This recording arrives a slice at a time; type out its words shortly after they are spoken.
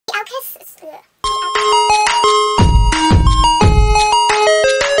Hello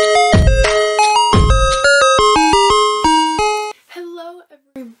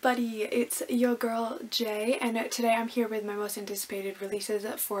everybody, it's your girl Jay, and today I'm here with my most anticipated releases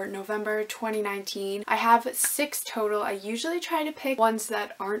for November 2019. I have 6 total. I usually try to pick ones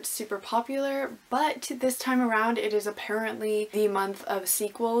that aren't super popular, but this time around it is apparently the month of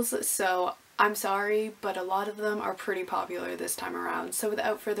sequels, so I'm sorry, but a lot of them are pretty popular this time around. So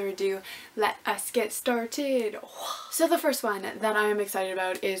without further ado, let us get started. So the first one that I am excited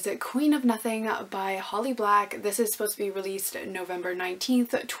about is Queen of Nothing by Holly Black. This is supposed to be released November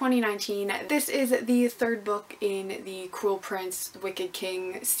 19th, 2019. This is the 3rd book in the Cruel Prince, Wicked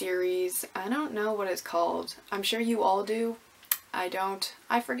King series. I don't know what it's called. I'm sure you all do. I don't.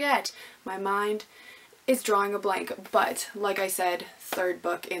 I forget. My mind is drawing a blank, but like I said, 3rd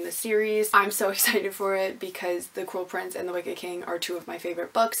book in the series. I'm so excited for it because The Cruel Prince and The Wicked King are 2 of my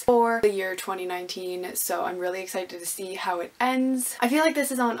favorite books for the year 2019, so I'm really excited to see how it ends. I feel like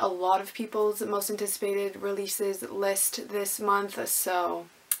this is on a lot of people's most anticipated releases list this month, so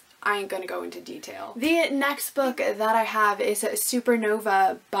I ain't gonna go into detail. The next book that I have is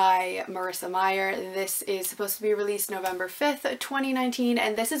Supernova by Marissa Meyer. This is supposed to be released November 5th, 2019,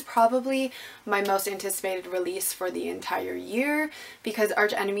 and this is probably my most anticipated release for the entire year because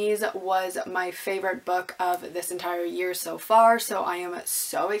Arch Enemies was my favorite book of this entire year so far, so I am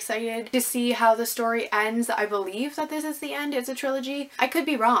so excited to see how the story ends. I believe that this is the end. It's a trilogy. I could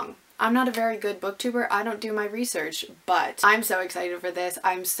be wrong. I'm not a very good booktuber, I don't do my research, but I'm so excited for this.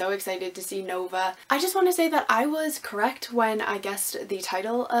 I'm so excited to see Nova. I just want to say that I was correct when I guessed the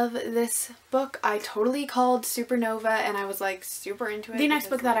title of this book. I totally called Supernova and I was like super into it. The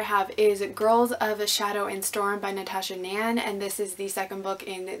next book that I have is Girls of Shadow and Storm by Natasha Nan, and this is the 2nd book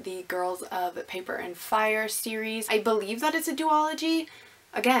in the Girls of Paper and Fire series. I believe that it's a duology.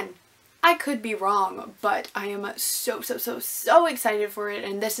 Again, I could be wrong, but I am so excited for it,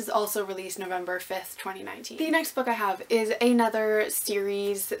 and this is also released November 5th, 2019. The next book I have is another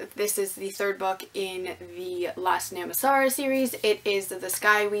series. This is the 3rd book in the Last Namasara series. It is The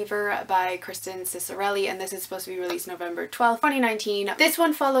Sky Weaver by Kristen Cicerelli, and this is supposed to be released November 12th, 2019. This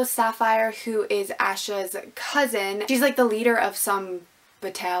one follows Sapphire, who is Asha's cousin. She's like the leader of some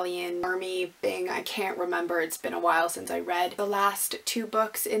battalion army thing. I can't remember. It's been a while since I read the last 2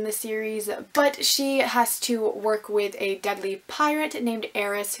 books in the series, but she has to work with a deadly pirate named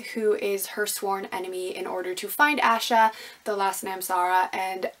Eris, who is her sworn enemy, in order to find Asha, the last Namsara,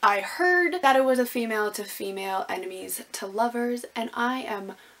 and I heard that it was a female to female, enemies to lovers, and I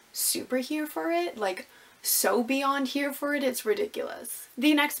am super here for it. Like, so beyond here for it, it's ridiculous.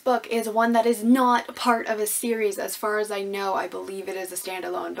 The next book is one that is not part of a series as far as I know. I believe it is a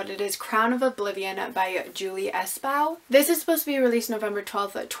standalone, but it is Crown of Oblivion by Julie Espau. This is supposed to be released November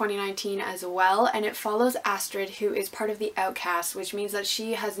 12th, 2019 as well, and it follows Astrid, who is part of the Outcasts, which means that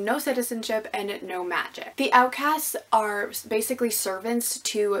she has no citizenship and no magic. The Outcasts are basically servants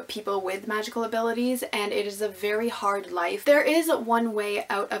to people with magical abilities, and it is a very hard life. There is one way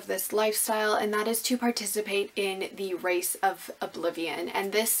out of this lifestyle, and that is to participate in the Race of Oblivion.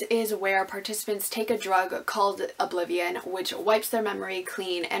 And this is where participants take a drug called Oblivion, which wipes their memory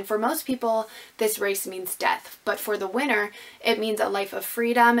clean. And for most people, this race means death. But for the winner, it means a life of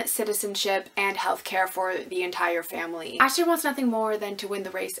freedom, citizenship, and healthcare for the entire family. Astrid wants nothing more than to win the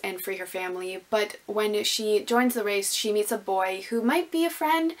race and free her family, but when she joins the race, she meets a boy who might be a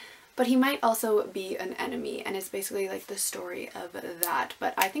friend, but he might also be an enemy, and it's basically like the story of that.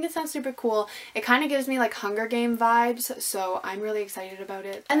 But I think it sounds super cool. It kind of gives me like Hunger Game vibes, so I'm really excited about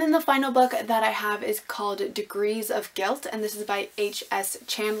it. And then the final book that I have is called Degrees of Guilt, and this is by H.S.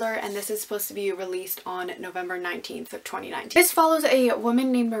 Chandler, and this is supposed to be released on November 19th, 2019. This follows a woman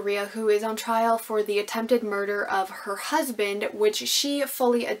named Maria who is on trial for the attempted murder of her husband, which she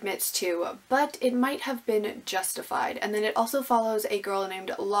fully admits to, but it might have been justified. And then it also follows a girl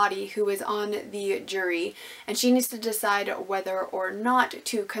named Lottie who is on the jury, and she needs to decide whether or not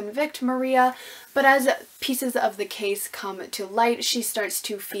to convict Maria, but as pieces of the case come to light, she starts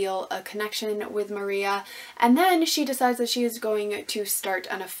to feel a connection with Maria, and then she decides that she is going to start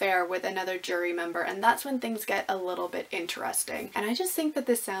an affair with another jury member, and that's when things get a little bit interesting. And I just think that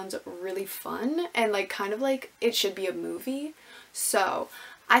this sounds really fun, and like kind of like it should be a movie, so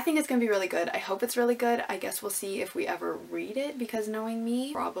I think it's gonna be really good. I hope it's really good. I guess we'll see if we ever read it, because knowing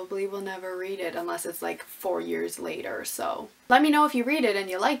me, probably will never read it unless it's like 4 years later. So let me know if you read it and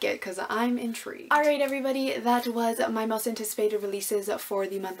you like it, because I'm intrigued. Alright everybody, that was my most anticipated releases for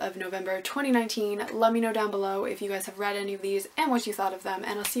the month of November 2019. Let me know down below if you guys have read any of these and what you thought of them,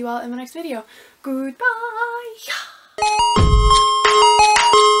 and I'll see you all in the next video. Goodbye!